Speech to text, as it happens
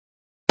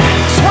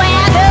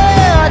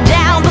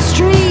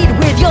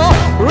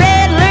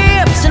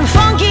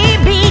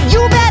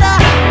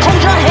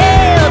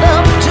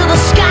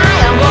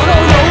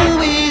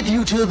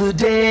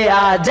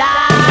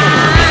die.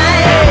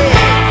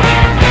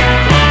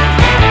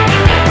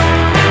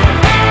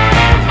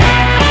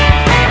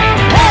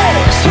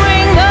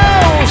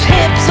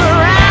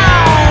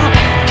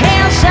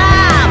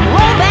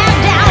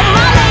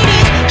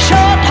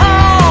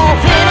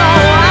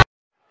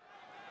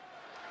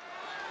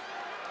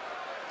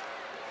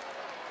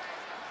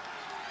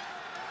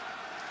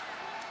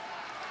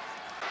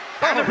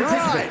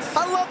 Right.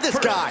 I love this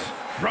guy.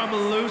 From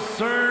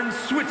Lucerne,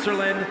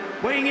 Switzerland,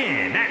 weighing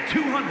in at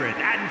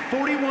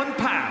 241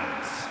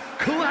 pounds,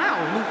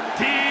 Clown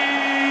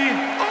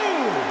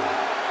D.O.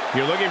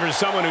 You're looking for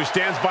someone who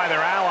stands by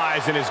their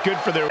allies and is good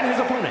for their... His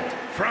opponent,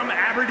 from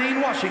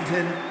Aberdeen,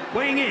 Washington,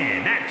 weighing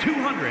in at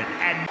 200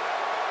 and...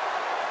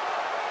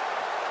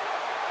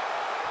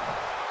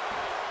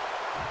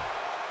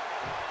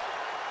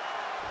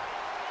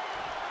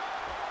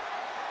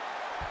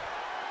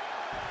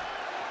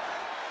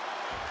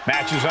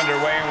 Match is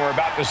underway, and we're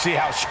about to see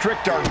how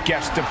strict our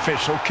guest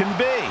official can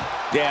be.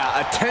 Yeah,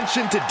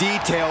 attention to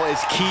detail is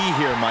key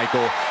here,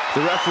 Michael. The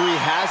referee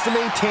has to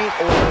maintain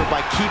order by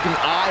keeping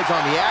eyes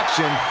on the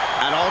action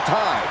at all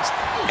times.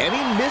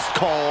 Any missed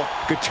call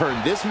could turn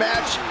this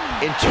match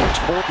into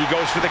total. He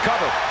goes for the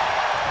cover.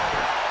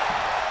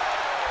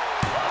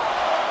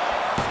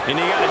 And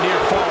he got a near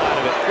fall out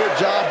of it. Good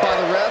job by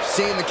the ref,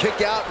 seeing the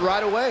kick out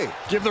right away.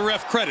 Give the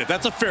ref credit.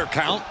 That's a fair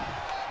count.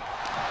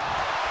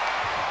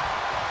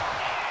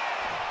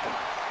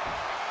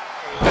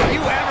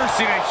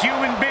 Seen a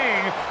human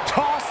being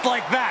tossed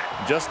like that.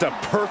 Just a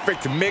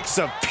perfect mix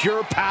of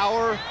pure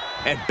power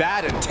and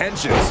bad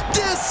intentions.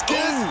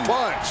 Discus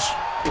punch.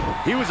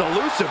 He was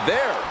elusive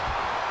there.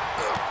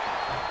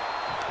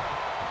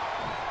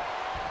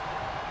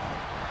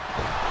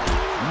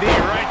 Knee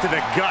right to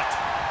the gut.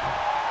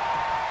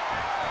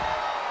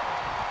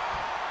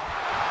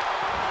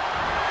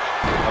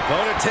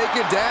 Opponent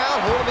taken down,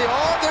 hold the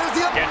arm, there's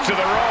the... Gets to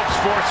the ropes,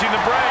 forcing the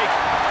break.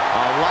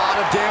 A lot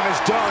of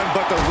damage done,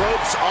 but the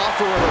ropes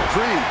offer a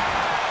reprieve.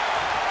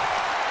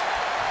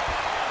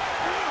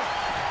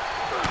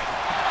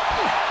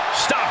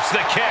 Stops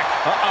the kick.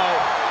 Uh-oh,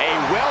 a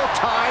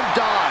well-timed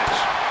dodge.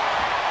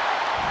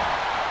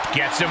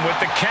 Gets him with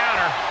the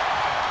counter.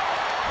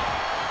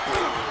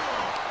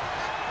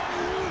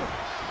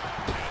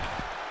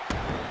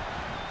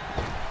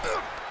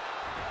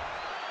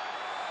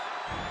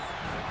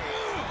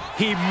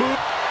 He moved.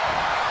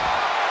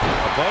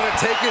 Opponent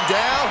taken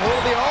down,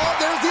 hold the arm,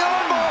 there's the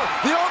armbar,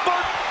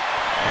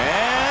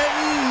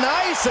 and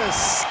nice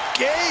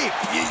escape.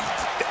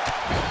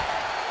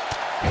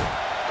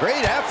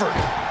 Great effort.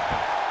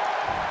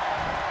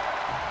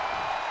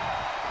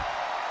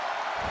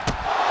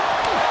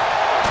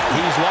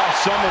 He's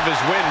lost some of his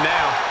wind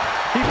now.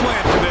 He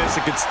planned for this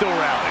and can still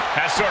rally.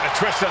 That sort of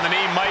twist on the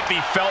knee might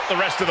be felt the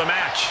rest of the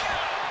match.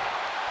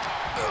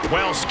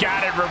 Well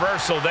scattered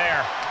reversal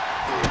there.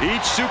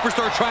 Each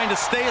superstar trying to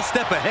stay a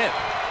step ahead.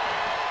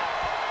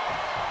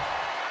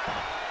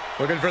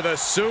 Looking for the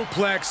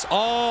suplex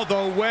all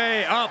the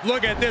way up.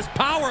 Look at this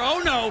power.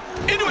 Oh, no.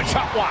 Into a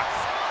chop block.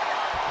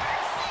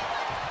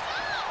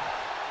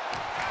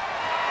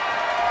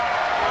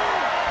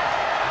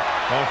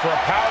 Going for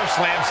a power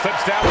slam.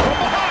 Slips down from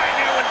behind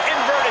into an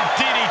inverted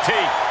DDT.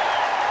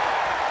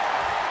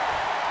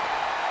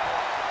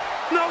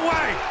 No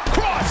way.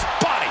 Cross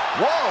body.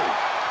 Whoa.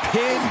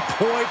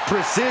 Pinpoint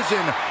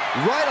precision.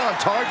 Right on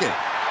target.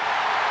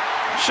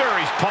 Sure,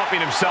 he's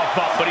pumping himself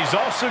up, but he's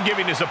also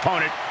giving his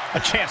opponent a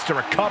chance to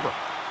recover.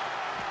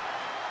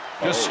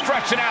 Just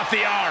stretching out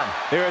the arm.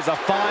 There is a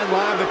fine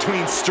line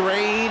between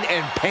strain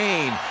and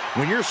pain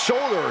when your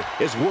shoulder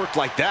is worked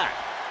like that.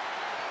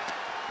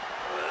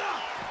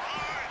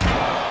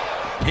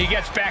 He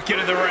gets back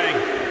into the ring.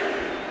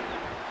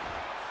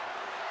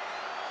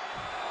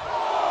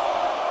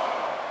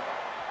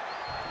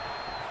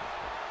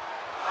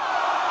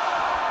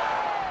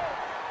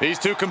 These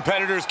two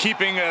competitors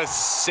keeping a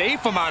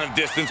safe amount of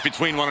distance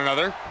between one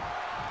another.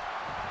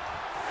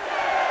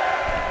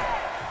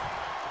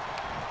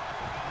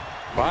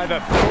 By the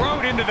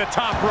throat into the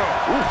top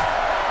rope. Oof.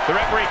 The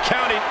referee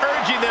counting,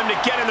 urging them to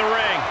get in the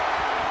ring.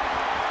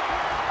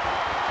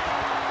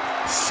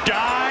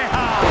 Sky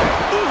high.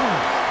 Ooh.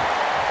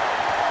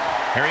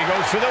 Here he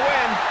goes for the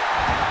win.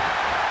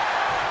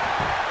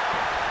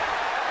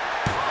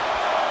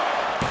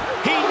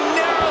 He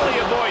narrowly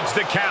avoids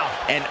the count.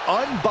 An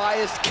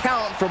unbiased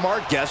count from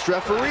our guest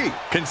referee.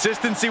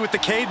 Consistency with the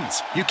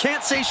cadence. You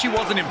can't say she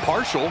wasn't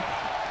impartial.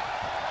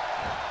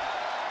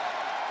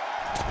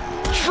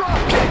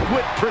 Drop kick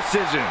with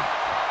precision.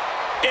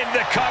 In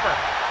the cover.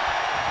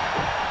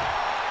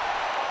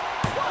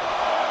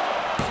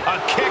 A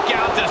kick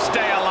out to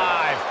stay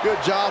alive.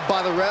 Good job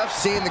by the ref,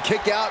 seeing the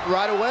kick out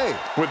right away.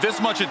 With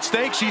this much at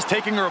stake, she's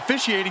taking her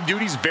officiating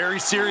duties very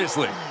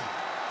seriously.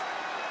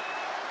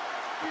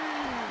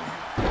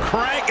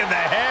 Crank in the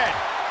head.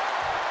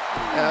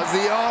 As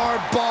the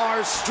arm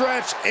bars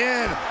stretch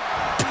in.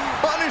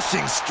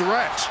 Punishing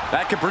stretch.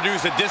 That could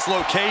produce a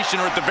dislocation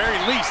or at the very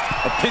least,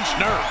 a pinched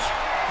nerve.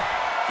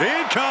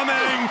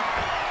 Incoming!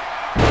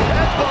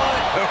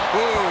 Headbutt.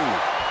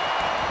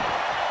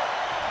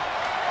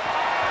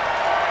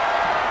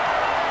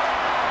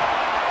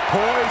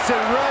 poised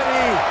and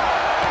ready.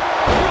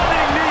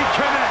 Running knee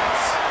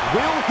connects.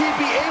 Will he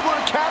be able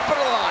to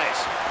capitalize?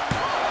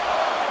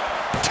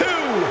 2.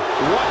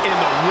 What in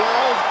the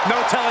world? No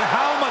telling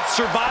how much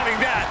surviving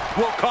that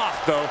will cost,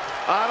 though.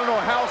 I don't know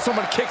how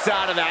someone kicks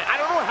out of that. I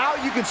don't know how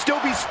you can still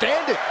be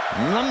standing.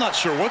 I'm not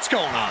sure what's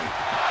going on.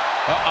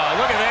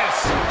 Look at this.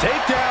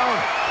 Takedown.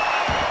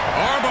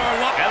 Armbar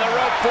lock. And the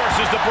rope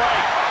forces the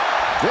break.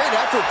 Great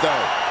effort,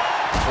 though.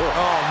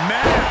 Oh,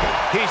 man.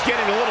 He's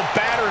getting a little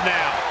battered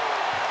now.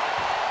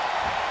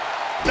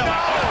 No.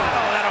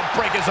 Oh, that'll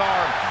break his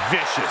arm.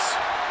 Vicious.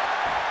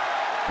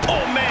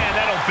 Oh, man,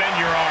 that'll bend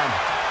your arm.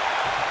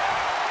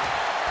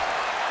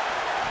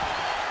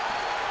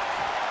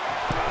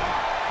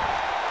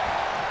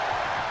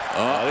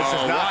 This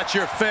is not... Watch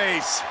your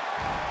face.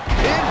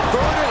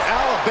 Inverted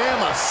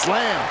Alabama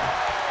slam.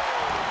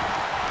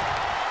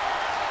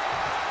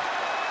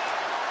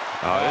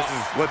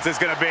 What's this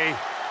gonna be?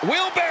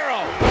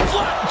 Wheelbarrow.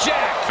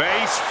 Flapjack.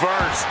 Face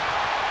first.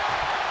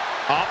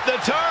 Up the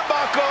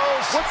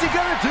turnbuckles. What's he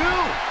gonna do?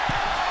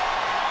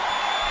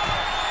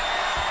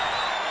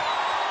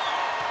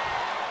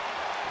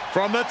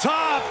 From the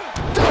top.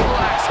 Double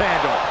axe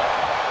handle.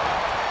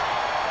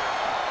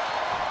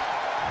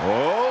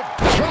 Oh,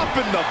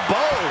 dropping the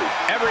bow.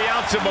 Every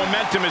ounce of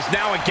momentum is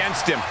now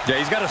against him. Yeah,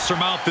 he's got to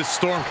surmount this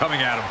storm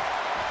coming at him.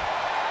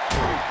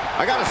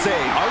 I gotta say,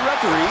 our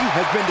referee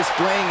has been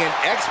displaying an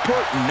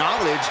expert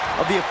knowledge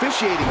of the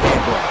officiating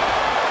game.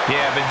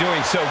 Yeah, been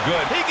doing so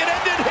good. He can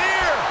end it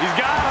here. He's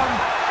got him.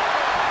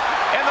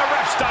 And the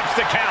ref stops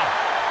the count.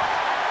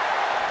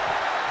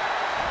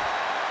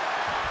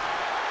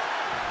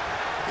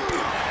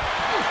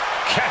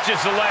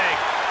 Catches the leg.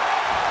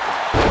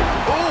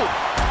 Ooh,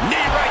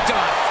 Knee right to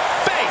the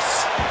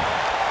face.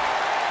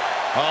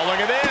 Oh, look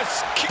at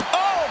this.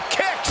 Oh,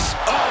 kicks.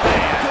 Oh,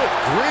 man. good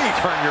grief.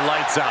 Turn your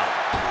lights out.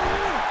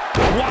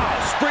 Wow,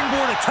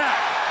 springboard attack.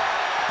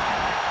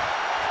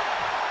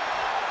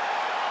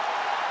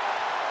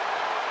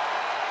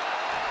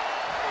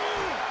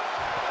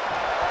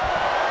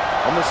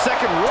 On the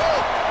second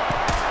rope.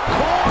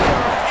 Corner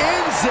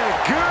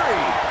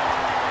enziguri.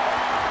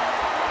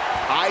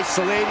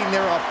 Isolating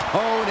their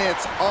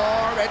opponent's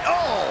arm and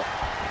oh!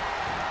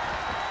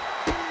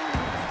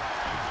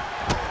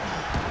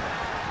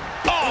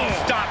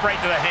 Oh, stop right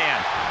to the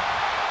hand.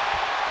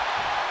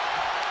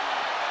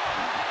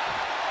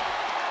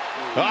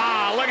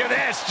 Ah, look at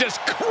this, just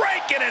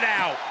cranking it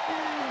out.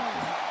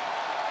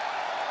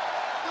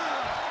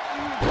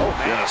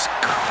 Just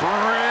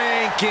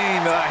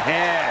cranking the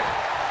head.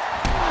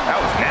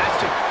 That was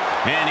nasty.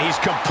 And he's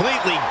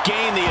completely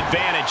gained the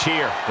advantage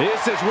here.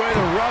 This is where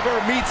the rubber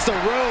meets the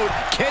road.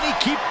 Can he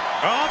keep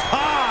Up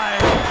high.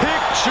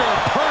 Picture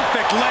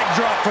perfect leg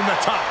drop from the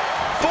top.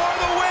 For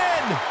the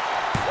win.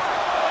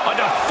 A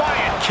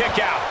defiant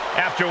kick out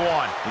after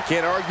one. You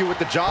can't argue with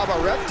the job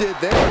our ref did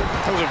there.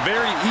 That was a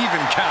very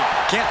even count.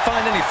 Can't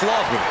find any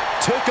flaws with it.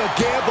 Took a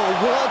gamble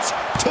once,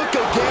 took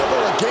a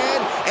gamble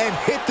again, and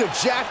hit the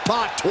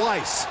jackpot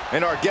twice.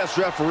 And our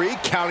guest referee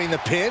counting the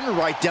pin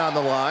right down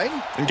the line.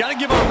 And gotta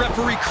give our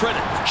referee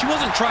credit. She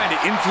wasn't trying to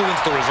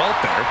influence the result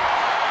there.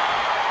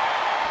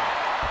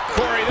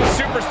 Corey, the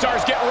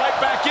superstars getting right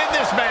back in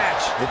this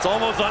match. It's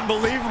almost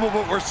unbelievable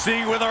what we're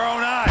seeing with our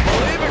own eyes.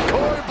 Believe it,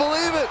 Corey,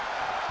 believe it.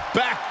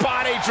 Back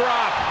body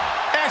drop.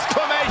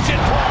 Exclamation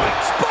point.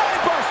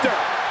 Spine buster.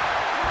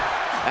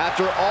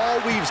 After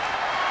all we've...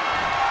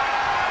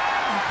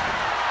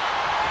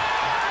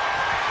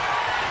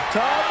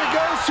 Time to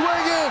go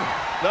swinging.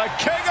 The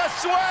king of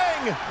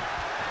swing.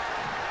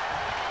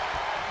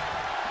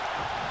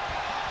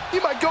 He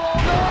might go all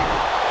night.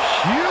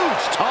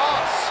 Huge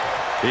toss.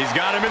 He's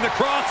got him in the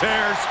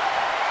crosshairs.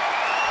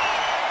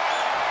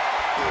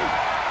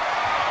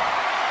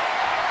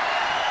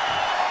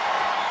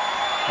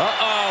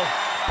 Uh-oh.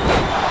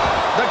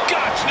 The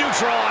Gotch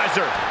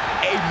neutralizer.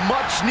 A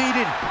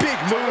much-needed big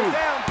move.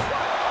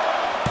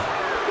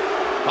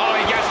 Oh,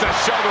 he gets the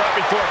shoulder up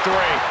before 3.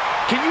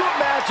 Can you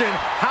imagine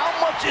how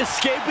much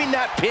escaping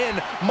that pin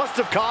must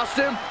have cost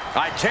him?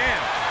 I can.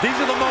 These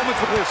are the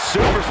moments This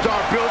superstar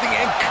building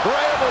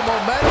incredible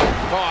momentum.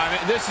 Oh, I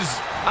mean, this is...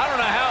 I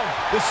don't know how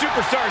the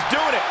superstar's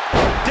doing it.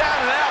 Down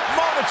and out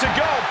moments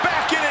ago.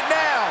 Back in it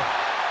now.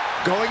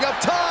 Going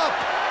up top.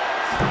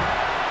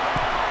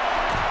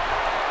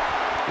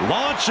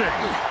 launching.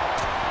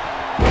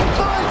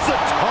 Finds the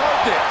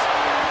target.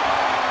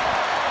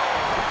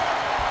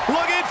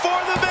 Looking for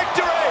the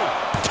victory.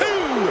 2.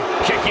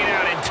 Kicking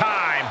out in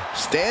time.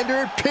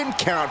 Standard pin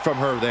count from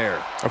her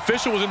there.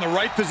 Official was in the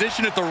right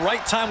position at the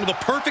right time with a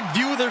perfect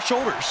view of their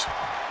shoulders.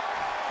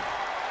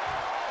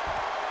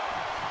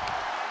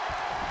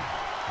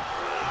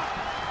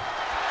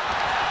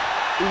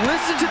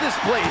 Listen to this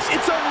place.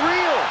 It's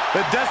unreal.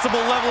 The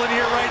decibel level in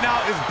here right now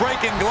is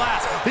breaking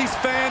glass. These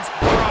fans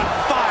are on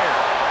fire.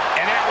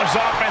 And that was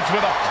offense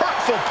with a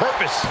hurtful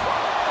purpose.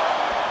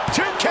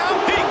 2 count.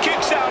 He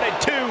kicks out at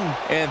 2.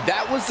 And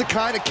that was the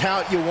kind of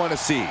count you want to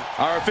see.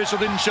 Our official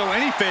didn't show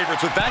any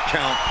favorites with that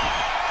count.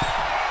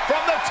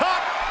 From the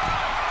top.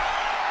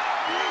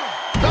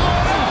 Oh,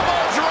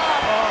 elbow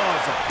drop. Oh,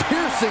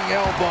 Bruising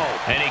elbow.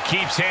 And he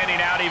keeps handing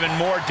out even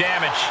more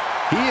damage.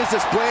 He is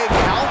displaying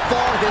how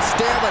far his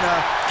stamina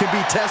can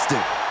be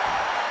tested.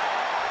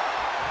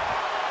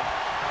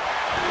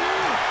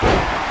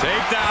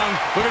 Takedown.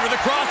 Looking for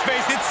the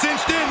crossface. It's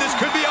cinched in. This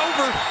could be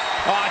over.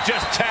 Oh,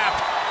 just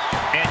tapped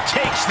and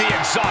takes the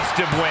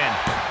exhaustive win.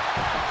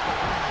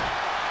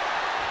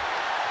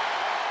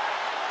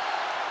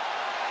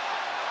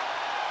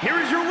 Here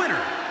is your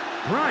winner,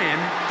 Bryan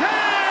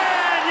Danielson!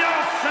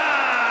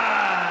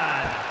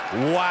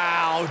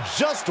 Wow,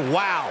 just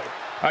wow.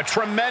 A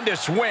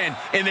tremendous win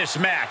in this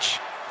match.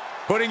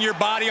 Putting your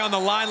body on the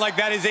line like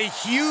that is a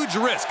huge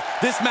risk.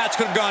 This match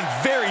could have gone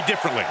very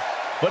differently.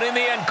 But in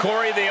the end,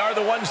 Corey, they are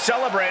the ones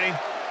celebrating.